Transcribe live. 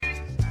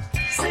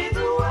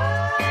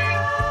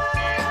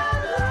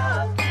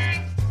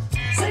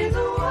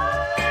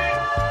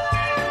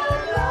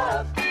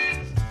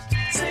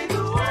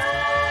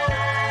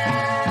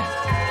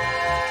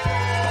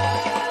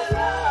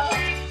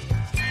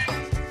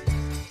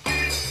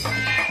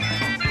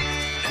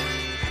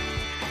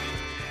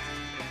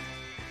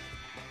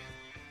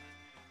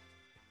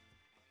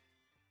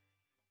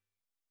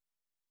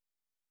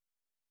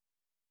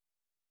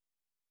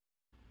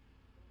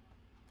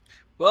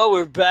Well,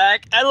 we're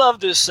back. I love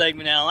this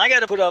segment, Alan. I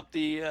got to put up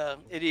the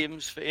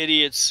Idioms for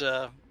Idiots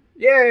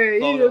Yay!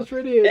 photo. Idioms for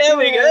idiots! There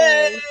we go.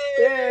 Yay!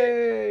 Hey!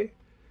 Yay!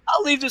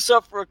 I'll leave this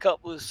up for a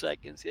couple of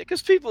seconds here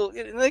because people,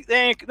 they're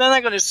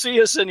not going to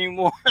see us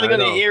anymore. They're I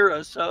going to know. hear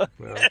us. So,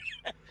 Well,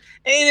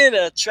 ain't it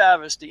a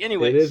travesty?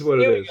 Anyway, it is what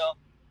it here we is. go.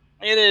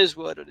 It is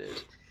what it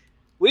is.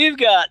 We've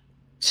got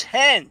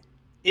 10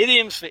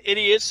 idioms for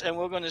idiots, and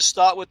we're going to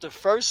start with the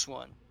first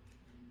one.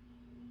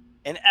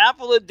 An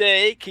apple a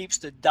day keeps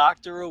the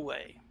doctor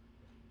away.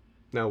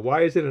 Now,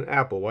 why is it an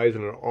apple? Why isn't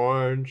it an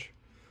orange,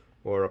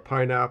 or a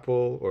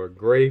pineapple, or a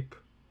grape,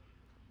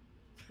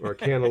 or a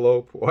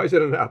cantaloupe? Why is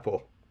it an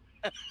apple?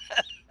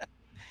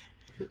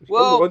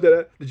 Well,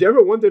 Did you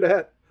ever wonder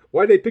that?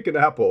 Why they pick an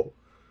apple?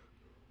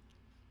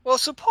 Well,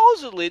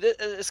 supposedly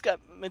it's got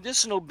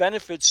medicinal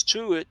benefits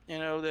to it.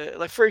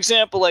 Like for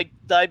example, like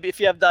if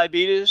you have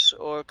diabetes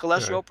or Right.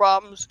 cholesterol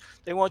problems,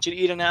 they want you to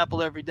eat an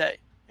apple every day.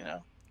 You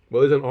know,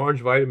 Well, isn't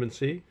orange vitamin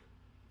C?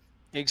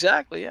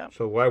 exactly. Yeah.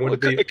 So why Well,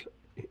 wouldn't it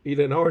be eat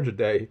an orange a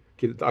day?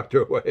 Keep the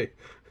doctor away.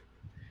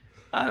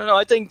 I don't know.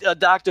 I think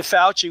Dr.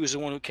 Fauci was the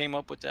one who came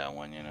up with that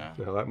one.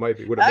 Now that might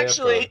be with a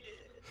mask on. Actually,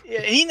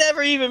 yeah, he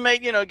never even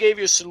gave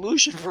you a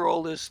solution for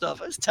all this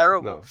stuff. It's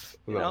terrible. No,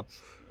 You know. no.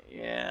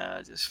 Yeah,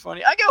 it's just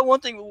funny. I got one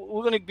thing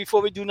we're gonna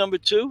before we do number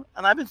two,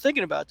 and I've been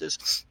thinking about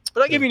this,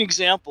 but I'll give Yeah. you an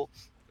example.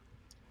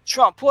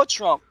 Poor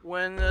Trump,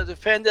 when the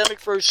pandemic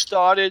first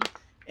started,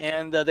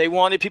 and they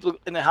wanted people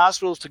in the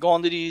hospitals to go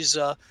onto these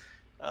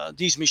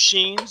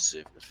machines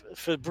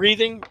for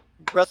breathing,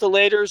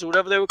 breathalators or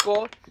whatever they were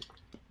called.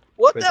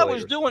 What that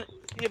was Ventilators.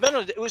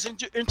 doing, it was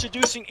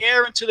introducing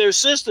air into their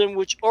system,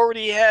 which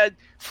already had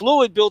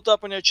fluid built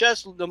up in their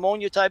chest,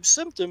 pneumonia type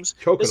symptoms.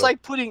 Choking It's them.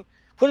 like putting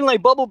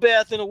like bubble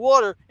bath in the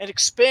water and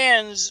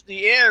expands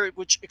the air,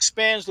 which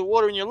expands the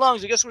water in your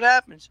lungs. And guess what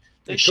happens?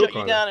 They They shut choke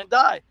you on it. down and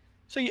die.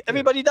 So Yeah.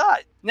 everybody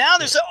died. Now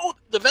they Yeah. say, "Oh,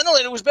 the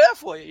ventilator was bad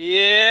for you."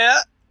 Yeah,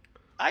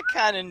 I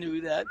kind of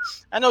knew that.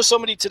 I know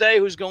somebody today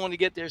who's going to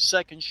get their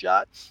second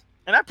shot,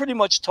 and I pretty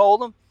much told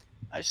them.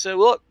 I said,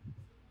 "Look."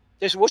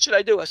 They said, "What should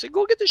I do?" I said,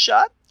 "Go get the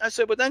shot." I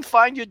said, "But then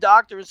find your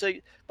doctor and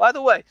say, by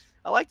the way,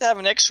 I like to have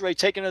an X-ray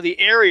taken of the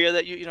area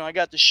that I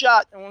got the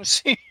shot. I want to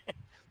see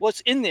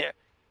what's in there."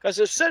 Because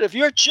I said, if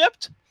you're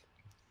chipped,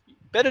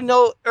 better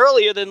know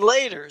earlier than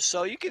later.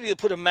 So you can either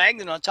put a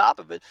magnet on top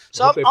of it. I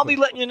So hope I'll, they I'll be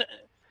put. Hope letting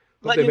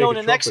they you know make in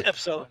a the next chocolate.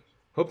 episode.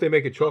 Hope they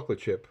make a chocolate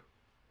chip.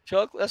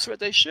 Chuck, that's what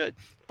they should.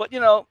 But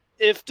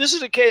if this is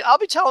the case, I'll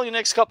be telling you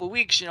next couple of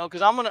weeks.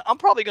 Because I'm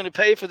probably going to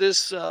pay for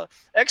this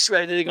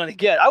X-ray that they're going to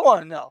get. I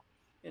want to know.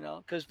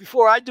 Because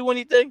before I do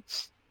anything,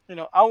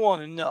 I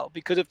want to know.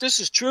 Because if this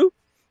is true,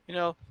 you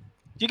know,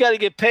 you got to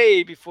get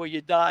paid before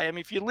you die. I mean,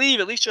 if you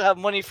leave, at least you'll have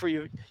money for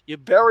your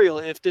burial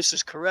if this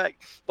is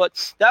correct.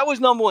 But that was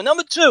number one.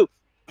 Number two,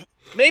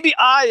 maybe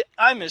I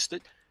missed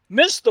it.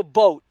 Missed the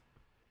boat.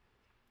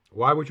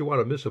 Why would you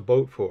want to miss a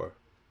boat for?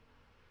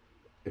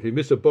 If you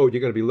miss a boat,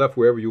 you're going to be left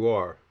wherever you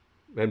are.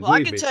 And Well, I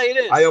believe can me, tell you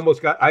this. I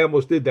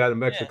almost did that in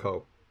Yeah,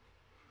 Mexico.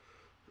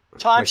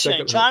 My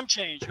second, time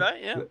change,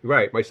 right? Yeah,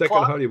 right, my second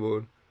clock.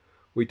 honeymoon,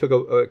 we took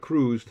a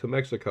cruise to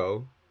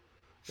Mexico,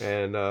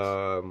 and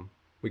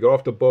we got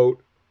off the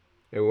boat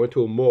and we went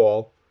to a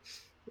mall,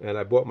 and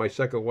I bought my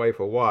second wife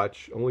a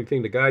watch. Only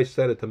thing, the guy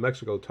set it to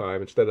Mexico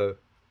time instead of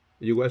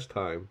U.S.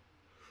 time,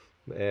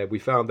 and we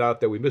found out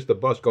that we missed the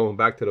bus going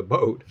back to the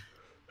boat.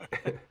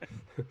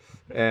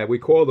 And we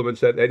called them and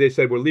they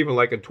said we're leaving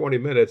like in 20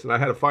 minutes, and I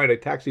had to find a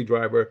taxi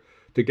driver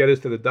to get us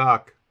to the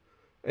dock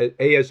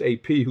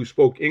ASAP who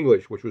spoke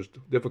English, which was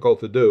difficult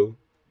to do.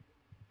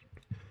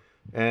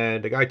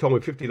 And the guy told me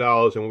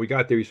 $50, and when we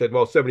got there, he said,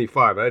 "Well,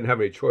 75." I didn't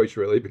have any choice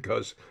really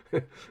because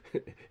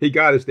he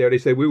got us there. They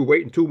said we were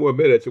waiting 2 more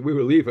minutes, and we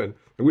were leaving,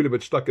 and we'd have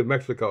been stuck in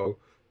Mexico.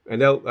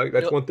 And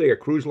that's You one thing. A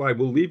cruise line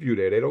will leave you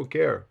there. They don't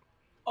care.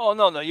 Oh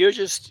no, no, you're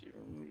just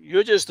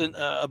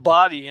a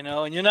body,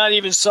 and you're not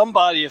even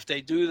somebody if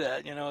they do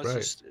that. Right.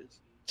 It's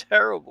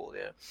terrible.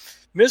 Yeah,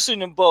 missing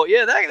the boat.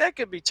 Yeah, that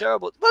could be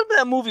terrible. What about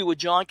that movie with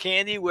John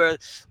Candy where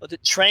the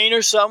train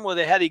or something where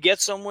they had to get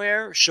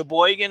somewhere,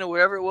 Sheboygan or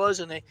wherever it was,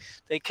 and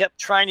they kept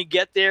trying to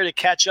get there to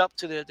catch up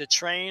to the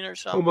train or Home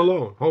something.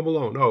 Alone. Home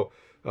Alone. No,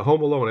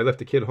 Home Alone. I left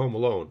the kid home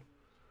alone.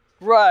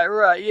 Right,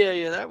 right. Yeah,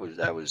 yeah. That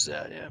was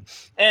that. Yeah,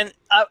 and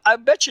I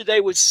bet you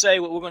they would say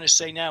what we're going to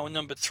say now in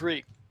number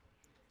three: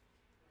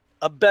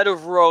 a bed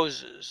of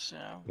roses.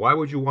 Why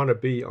would you want to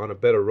be on a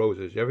bed of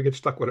roses? You ever get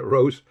stuck with a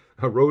rose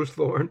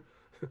thorn?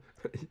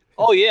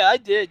 Oh yeah, I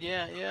did.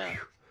 Yeah, yeah. I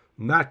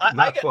Not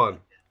got fun.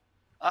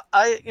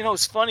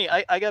 it's funny.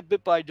 I got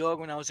bit by a dog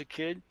when I was a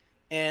kid,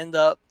 and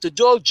the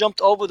dog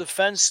jumped over the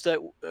fence that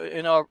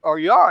in our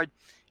yard,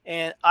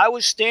 and I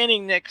was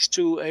standing next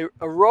to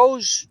a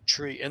rose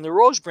tree, and the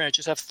rose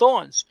branches have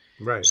thorns.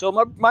 Right. So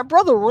my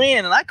brother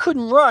ran, and I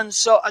couldn't run,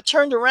 so I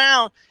turned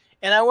around.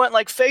 And I went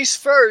like face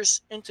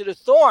first into the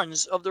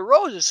thorns of the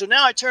roses. So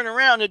now I turn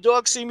around, the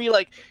dog see me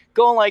like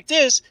going like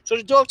this. So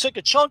the dog took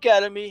a chunk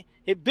out of me.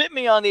 He bit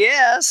me on the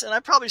ass, and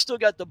I probably still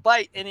got the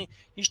bite. And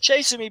he's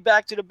chasing me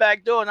back to the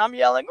back door, and I'm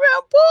yelling,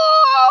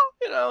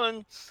 "Grandpa!"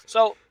 And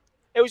so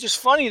It was just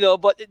funny though.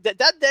 But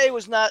that day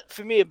was not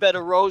for me a bed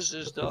of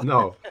roses though.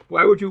 No.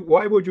 Why would you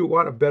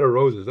want a bed of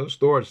roses? Those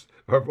stores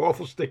are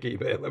awful sticky,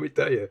 man. Let me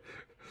tell you.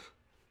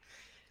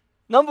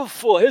 Number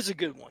 4. Here's a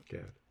good one. Yeah.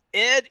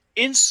 Add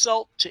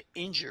insult to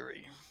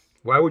injury.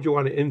 Why would you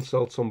want to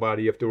insult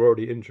somebody if they're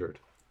already injured?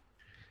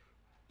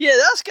 Yeah,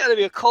 that's got to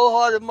be a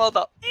cold-hearted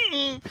mother.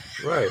 Mm.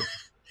 Right.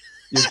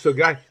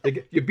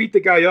 You beat the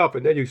guy up,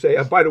 and then you say,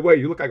 by the way,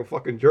 you look like a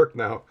fucking jerk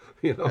now.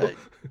 You know. Right.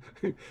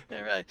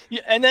 Yeah, right.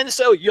 Yeah, and then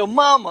so your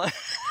mama.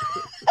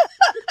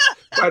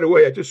 By the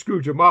way, I just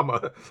screwed your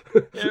mama.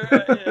 Yeah,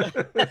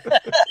 right,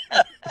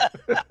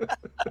 yeah.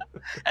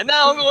 And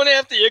now I'm going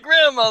after your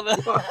grandmother.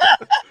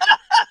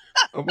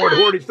 I'm one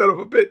horny son of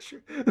a bitch.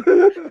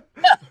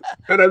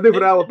 And I live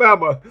in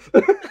Alabama.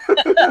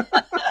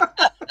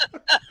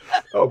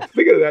 Oh,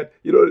 speaking of that,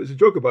 there's a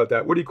joke about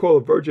that. What do you call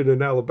a virgin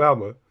in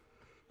Alabama?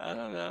 I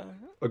don't know.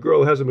 A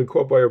girl who hasn't been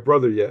caught by her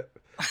brother yet.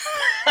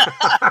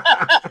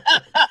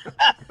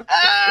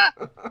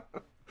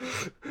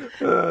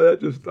 I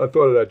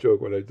thought of that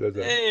joke when I did that.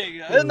 There you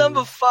go. And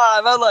number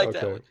 5, I like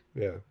that one.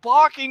 Yeah.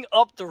 Barking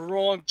up the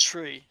wrong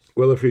tree.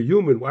 Well, if you're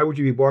human, why would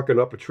you be barking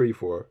up a tree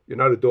for? You're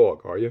not a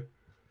dog, are you?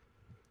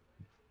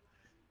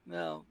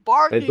 No, And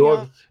barking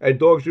dogs up. and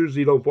dogs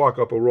usually don't bark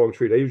up a wrong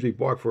tree. They usually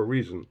bark for a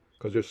reason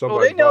because there's Oh,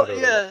 somebody they know.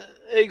 bothering them.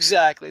 Yeah,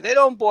 exactly. They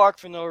don't bark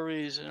for no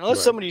reason unless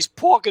Right. somebody's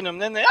porking them.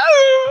 Then they.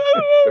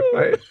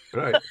 Right,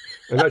 right.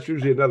 And that's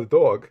usually another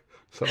dog.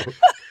 So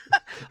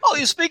Oh,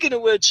 you're speaking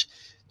of which,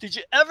 did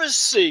you ever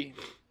see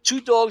 2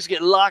 dogs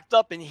get locked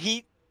up in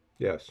heat?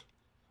 yes,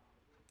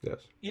 yes,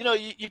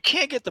 You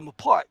can't get them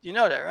apart. You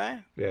know that,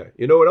 right? yeah.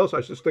 You know what else I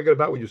was just thinking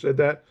about when you said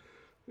that?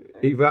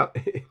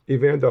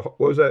 Evander, what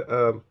was that?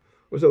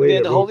 What was the lady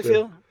Vander that wrote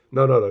Holyfield.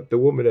 no, the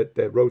woman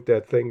that wrote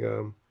that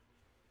thing,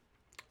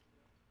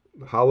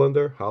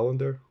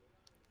 Hollander.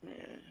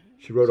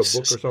 She wrote a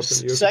book or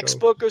something years Sex ago.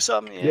 book or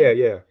something. Yeah, Yeah.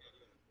 yeah,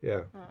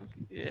 yeah.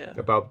 Yeah.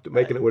 About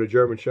making it with a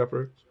German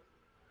Shepherd.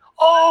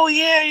 Oh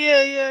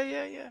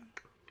yeah.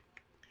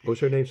 What was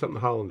her name?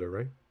 Something Hollander,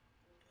 right?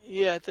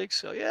 Yeah, I think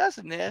so. Yeah,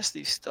 that's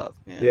nasty stuff.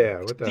 Yeah. Yeah.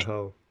 What the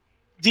hell?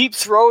 Deep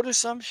throat or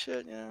some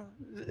shit. Yeah.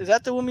 Is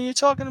that the woman you're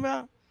talking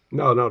about?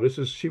 No, no.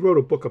 She wrote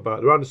a book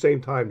about around the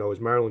same time though as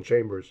Marilyn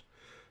Chambers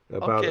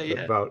about Okay.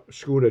 Yeah. about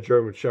screwing a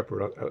German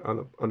Shepherd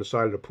on the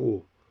side of the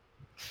pool.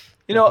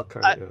 You That know, book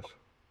kind of yes.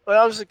 when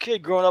I was a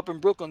kid growing up in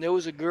Brooklyn, there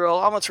was a girl.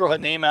 I'm gonna throw her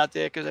name out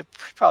there because it's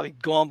probably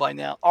gone by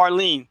now.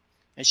 Arlene,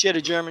 and she had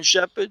a German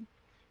Shepherd,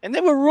 and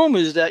there were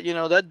rumors that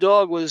that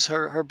dog was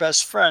her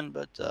best friend.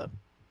 But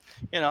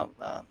you know,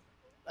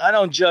 I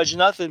don't judge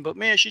nothing. But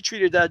man, she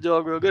treated that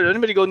dog real good.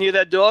 Anybody go near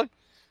that dog,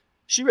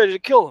 she ready to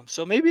kill him.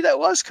 So maybe that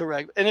was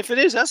correct. And if it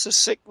is, that's a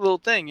sick little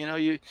thing.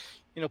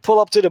 You pull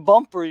up to the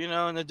bumper,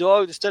 and the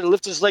dog, instead of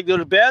lifting his leg to go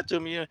to the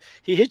bathroom,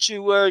 he hits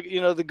you where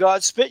the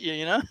guard spit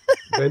you.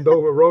 Bend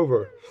over,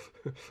 Rover.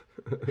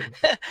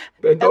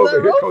 Bend And over,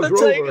 let here comes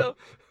Rover take Rover. him.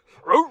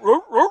 Row,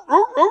 row, row,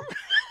 row, row.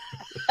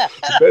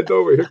 Bend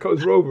over, here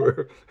comes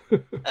Rover.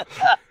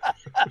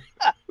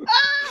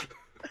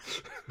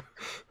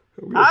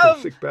 We are some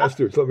I'm, sick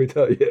bastards, let me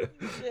tell you.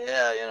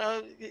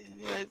 yeah,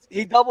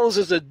 he doubles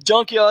as a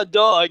junkyard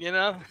dog. And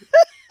not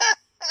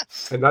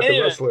the Anyway,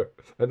 wrestler.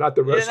 And not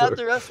the yeah, not wrestler.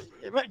 the rest.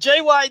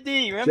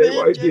 JYD, remember him?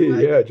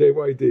 JYD, yeah,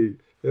 JYD.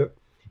 Yep.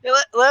 Yeah,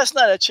 last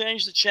night I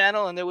changed the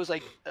channel and there was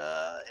like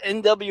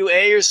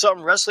NWA or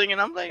something wrestling, and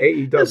I'm like,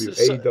 this AEW,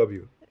 is so,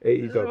 AEW,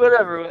 AEW.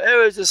 whatever.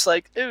 It was just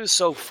like it was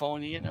so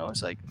phony.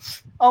 It's like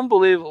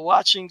unbelievable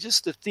watching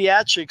just the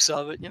theatrics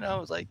of it. It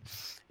was like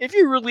if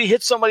you really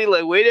hit somebody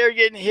like way they're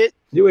getting hit,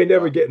 You ain't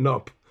never getting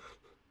up.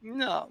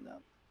 no.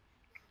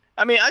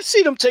 I mean, I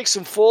see them take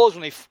some falls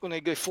when they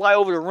go fly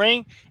over the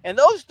ring, and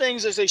those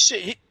things, as they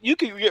shit, you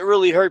can get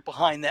really hurt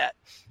behind that.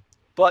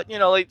 But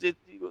like the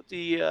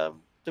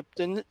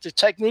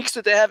techniques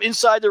that they have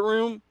inside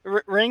the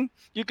ring,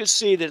 you can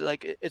see that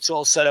like it's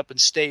all set up and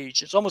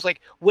staged. It's almost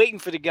like waiting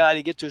for the guy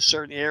to get to a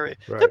certain area.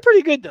 Right. They're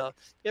pretty good though.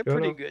 They're Yeah, I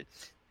pretty know. good.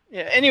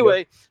 Yeah.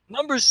 Anyway,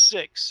 number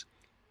 6,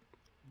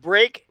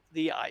 break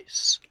the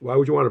ice. Why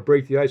would you want to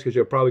break the ice? Because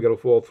you're probably going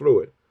to fall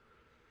through it.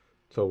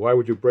 So why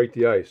would you break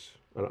the ice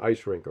on an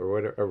ice rink or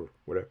whatever,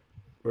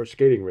 or a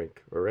skating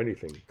rink or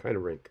anything kind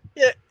of rink?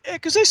 Yeah,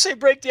 because they say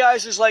break the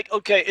ice is like,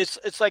 okay,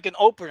 it's like an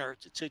opener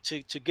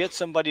to get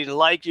somebody to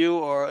like you,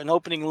 or an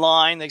opening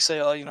line. They say,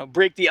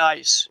 break the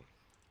ice,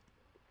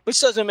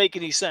 which doesn't make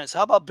any sense.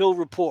 How about Bill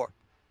Rapport?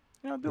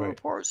 Bill Right.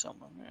 Rapport or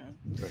someone.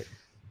 Yeah.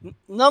 Right.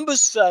 Number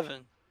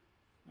 7.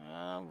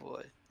 Oh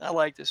boy, I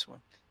like this one.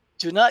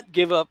 Do not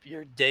give up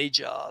your day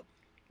job.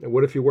 And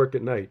what if you work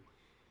at night?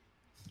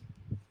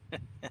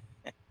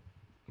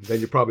 Then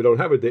you probably don't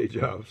have a day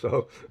job.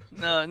 So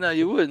No,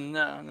 you wouldn't.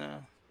 No.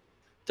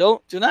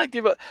 Do not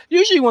give up.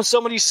 Usually when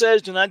somebody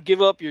says do not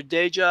give up your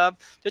day job,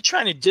 they're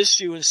trying to diss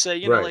you and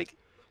say, Right. like,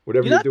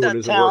 whatever you're you're not doing that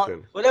isn't talented.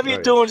 working. Whatever you're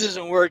Right. doing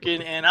isn't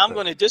working, and I'm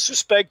going to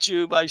disrespect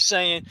you by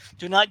saying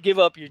do not give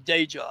up your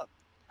day job.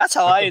 That's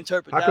how I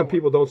interpret How that come one.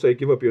 people don't say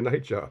give up your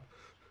night job?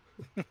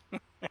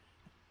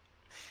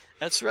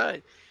 That's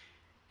right.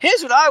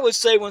 Here's what I would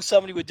say when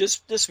somebody would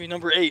diss me.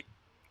 Number 8.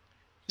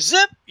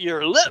 Zip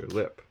your Your lip.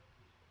 lip.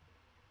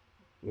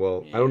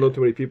 Well, I don't know Yeah,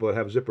 too many people that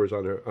have zippers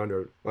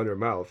on their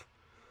mouth.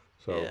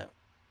 So yeah.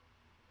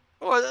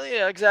 Well,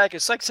 yeah, exactly.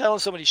 It's like telling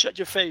somebody shut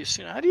your face.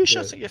 How do you yeah,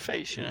 shut your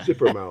face?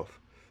 zipper mouth,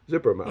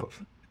 zipper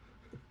mouth.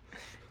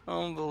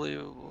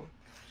 Unbelievable.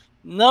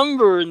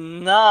 Number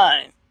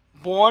 9.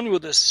 Born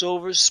with a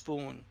silver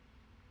spoon.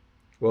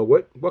 Well,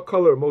 what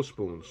color are most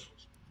spoons?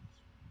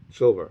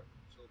 Silver.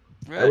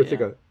 I Right. would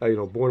think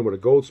Yeah. born with a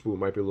gold spoon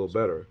might be a little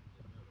better.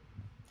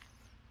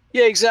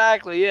 Yeah.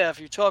 Exactly. Yeah. If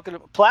you're talking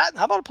about platinum,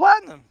 how about a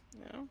platinum?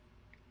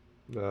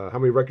 How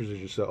many records did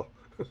you sell?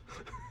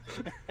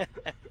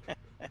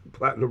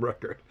 Platinum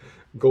record,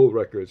 gold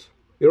records.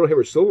 You don't hear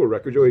a silver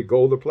record, you only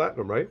gold or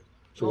platinum, right?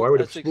 So why Well,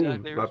 would a that's spoon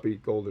exactly right. not be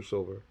gold or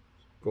silver,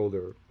 gold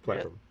or Yeah.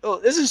 platinum? Oh,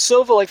 this is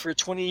silver, like for a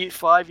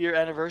 25-year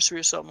anniversary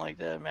or something like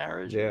that.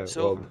 Marriage. Yeah, well,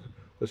 Silver.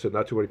 listen,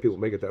 not too many people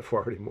make it that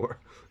far anymore.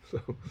 So,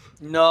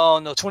 No,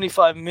 no,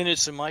 25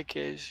 minutes in my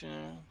case.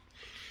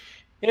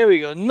 Here we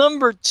go.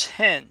 Number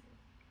 10.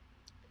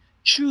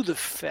 Chew the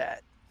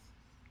fat.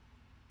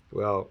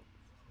 well,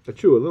 to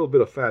chew a little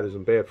bit of fat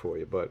isn't bad for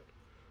you, but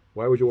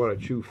why would you want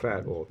to chew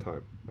fat all the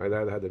time? I'd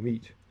rather have the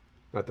meat,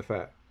 not the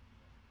fat.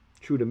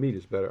 Chew the meat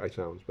is better. I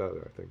sounds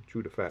better. I think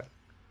chew the fat.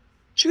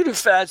 Chew the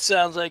fat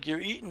sounds like you're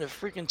eating the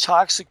freaking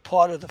toxic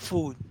part of the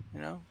food.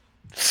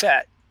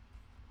 Fat.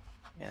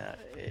 Yeah,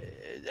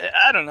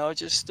 I don't know,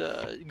 just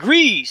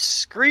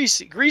greasy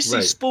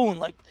Right. spoon,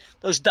 like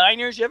those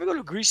diners. You ever go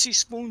to a Greasy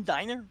Spoon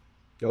diner?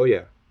 Oh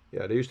yeah,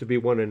 yeah. There used to be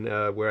one in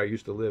where I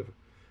used to live,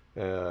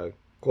 uh,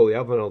 called the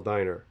Alvinel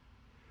Diner,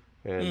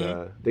 and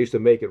Mm-hmm. they used to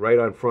make it right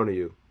on front of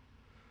you.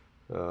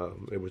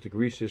 It was the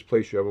greasiest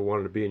place you ever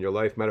wanted to be in your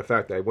life. Matter of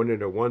fact, I went in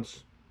there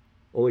once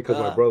only because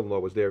my Uh, brother-in-law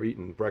was there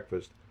eating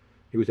breakfast.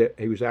 He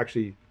was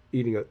actually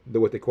eating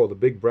what they call the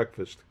big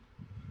breakfast,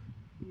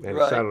 and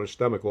he sat right. on his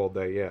stomach all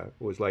day. Yeah, it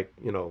was like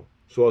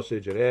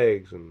sausage and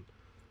eggs and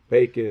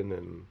bacon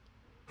and No,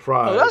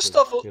 fries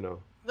and you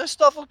know. that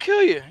stuff will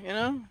kill you.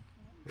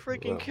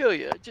 Freaking Well, kill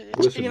you.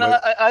 listen, my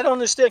I don't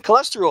understand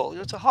cholesterol.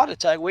 It's a heart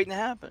attack waiting to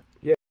happen.